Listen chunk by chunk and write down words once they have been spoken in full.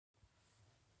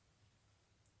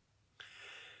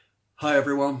Hi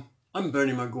everyone, I'm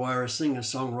Bernie Macguire, a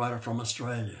singer-songwriter from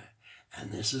Australia,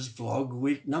 and this is vlog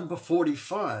week number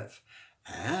 45,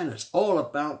 and it's all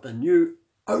about the new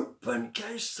Open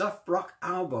Case Soft Rock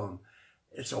album.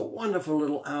 It's a wonderful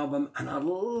little album, and I'd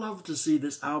love to see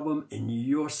this album in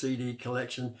your CD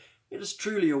collection. It is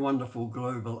truly a wonderful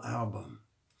global album.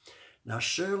 Now,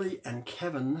 Shirley and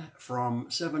Kevin from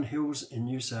Seven Hills in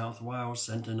New South Wales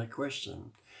sent in a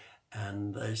question,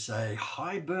 and they say,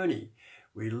 "Hi Bernie,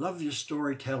 we love your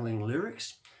storytelling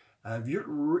lyrics.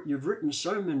 You've written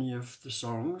so many of the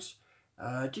songs.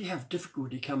 Do you have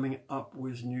difficulty coming up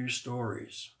with new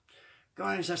stories?"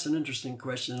 Guys, that's an interesting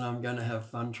question, and I'm going to have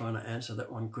fun trying to answer that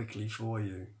one quickly for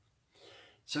you.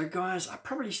 So guys, I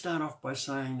probably start off by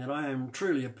saying that I am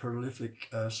truly a prolific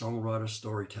songwriter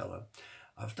storyteller.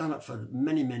 I've done it for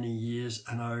many, many years,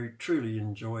 and I truly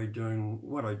enjoy doing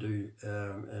what I do,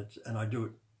 and I do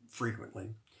it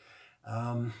frequently.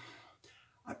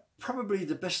 Probably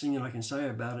the best thing that I can say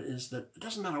about it is that it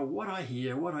doesn't matter what I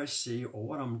hear, what I see, or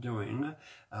what I'm doing,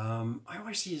 I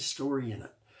always see a story in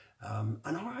it.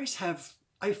 And I always have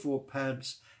A4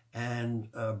 pads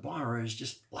and biros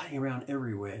just laying around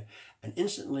everywhere. And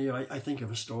instantly I think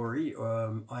of a story,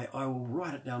 I will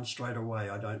write it down straight away.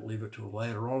 I don't leave it till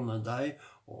later on in the day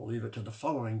or leave it to the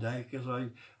following day, because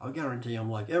I guarantee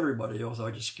I'm like everybody else. I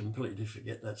just completely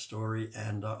forget that story,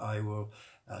 and I will,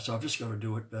 so I've just got to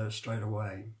do it straight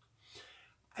away.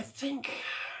 I think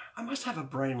I must have a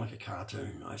brain like a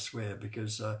cartoon, I swear,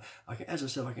 because as I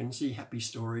said, I can see happy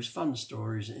stories, fun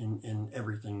stories in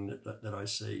everything that I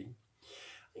see.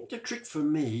 I think the trick for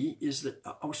me is that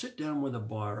I'll sit down with a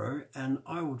biro and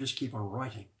I will just keep on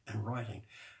writing and writing.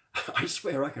 I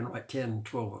swear I can write 10,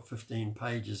 12 or 15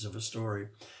 pages of a story.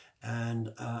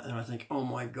 And I think, oh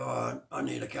my God, I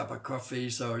need a cup of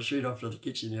coffee. So I shoot off to the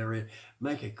kitchen area,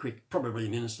 make a quick, probably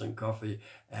an instant coffee,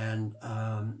 and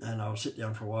I'll sit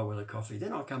down for a while with a coffee.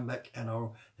 Then I'll come back and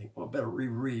I'll think, well, I better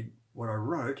reread what I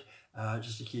wrote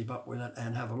just to keep up with it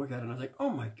and have a look at it. And I think, oh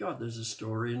my God, there's a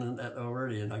story in that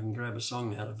already, and I can grab a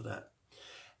song out of that.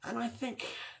 And I think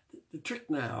the trick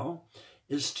now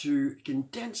is to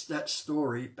condense that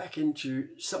story back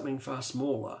into something far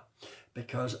smaller,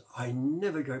 because I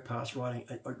never go past writing,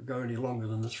 go any longer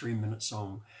than the 3-minute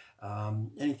song.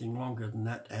 Anything longer than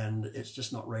that, and it's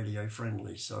just not radio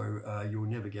friendly, so you'll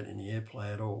never get any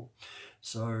airplay at all.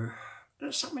 So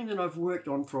it's something that I've worked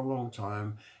on for a long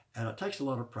time, and it takes a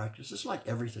lot of practice. It's like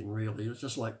everything, really. It's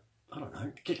just like, I don't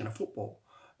know, kicking a football,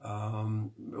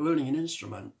 learning an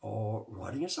instrument, or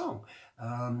writing a song.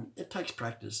 It takes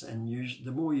practice, and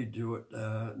the more you do it,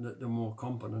 the more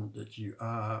competent that you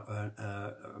are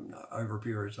over a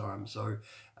period of time. So,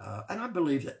 and I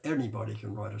believe that anybody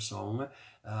can write a song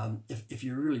if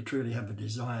you really truly have a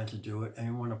desire to do it and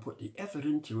you want to put the effort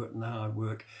into it and the hard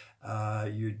work.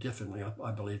 You definitely,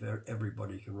 I believe,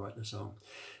 everybody can write the song.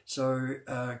 So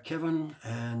Kevin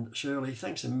and Shirley,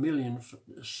 thanks a million for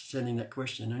sending that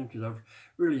question in, because I've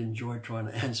really enjoyed trying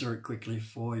to answer it quickly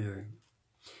for you.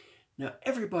 Now,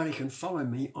 everybody can follow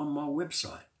me on my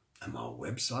website, and my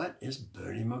website is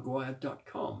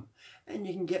berniemacguire.com, and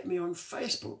you can get me on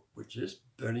Facebook, which is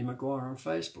Bernie Macguire on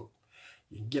Facebook.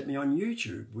 You can get me on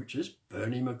YouTube, which is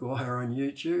Bernie Macguire on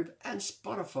YouTube, and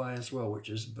Spotify as well, which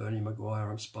is Bernie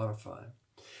Macguire on Spotify.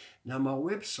 Now, my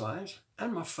website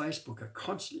and my Facebook are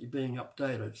constantly being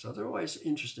updated, so there are always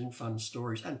interesting, fun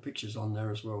stories and pictures on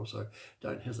there as well, so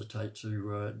don't hesitate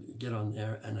to get on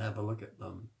there and have a look at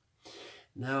them.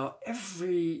 Now,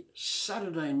 every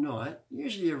Saturday night,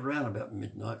 usually around about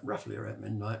midnight, roughly around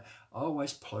midnight, I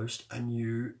always post a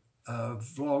new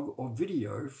vlog or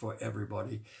video for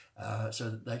everybody,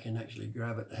 so that they can actually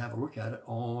grab it and have a look at it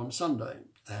on Sunday.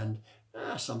 And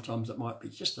sometimes it might be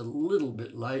just a little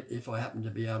bit late if I happen to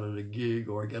be out at a gig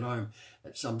or I get home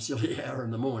at some silly hour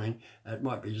in the morning. It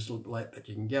might be just a little bit late, but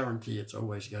you can guarantee it's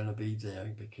always going to be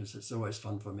there, because it's always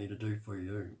fun for me to do for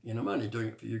you. And I'm only doing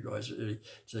it for you guys, really,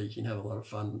 so you can have a lot of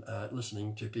fun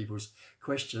listening to people's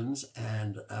questions,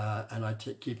 and I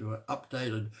keep you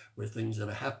updated with things that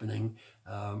are happening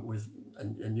with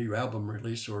a new album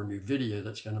release or a new video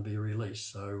that's going to be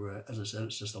released. So as I said,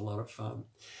 it's just a lot of fun.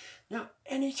 Now,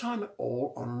 anytime at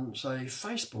all on, say,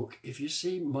 Facebook, if you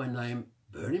see my name,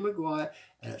 Bernie Macguire,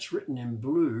 and it's written in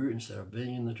blue instead of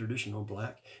being in the traditional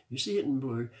black, you see it in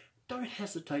blue, don't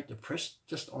hesitate to press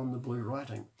just on the blue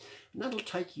writing. And that'll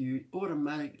take you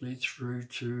automatically through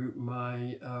to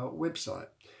my website.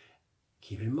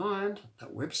 Keep in mind,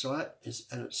 that website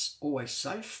it's always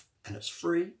safe and it's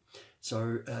free.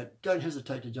 So don't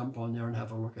hesitate to jump on there and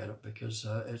have a look at it, because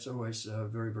it's always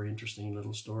very, very interesting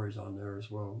little stories on there as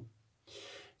well.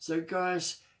 So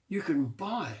guys, you can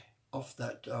buy off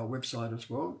that website as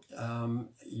well.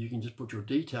 You can just put your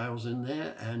details in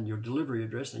there and your delivery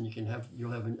address, and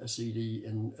you'll have a CD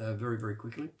in very, very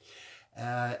quickly.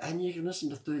 And you can listen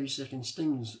to 30-second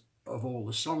stings of all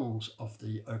the songs off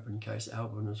the Open Case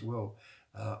album as well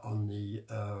on the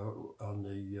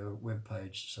web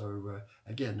page. So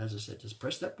again, as I said, just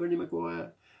press that Bernie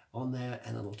Macguire on there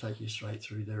and it'll take you straight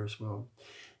through there as well.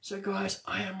 So guys,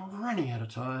 I am running out of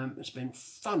time. It's been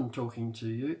fun talking to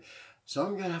you. So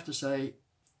I'm going to have to say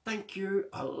thank you.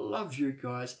 I love you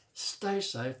guys. Stay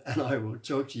safe and I will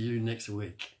talk to you next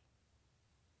week.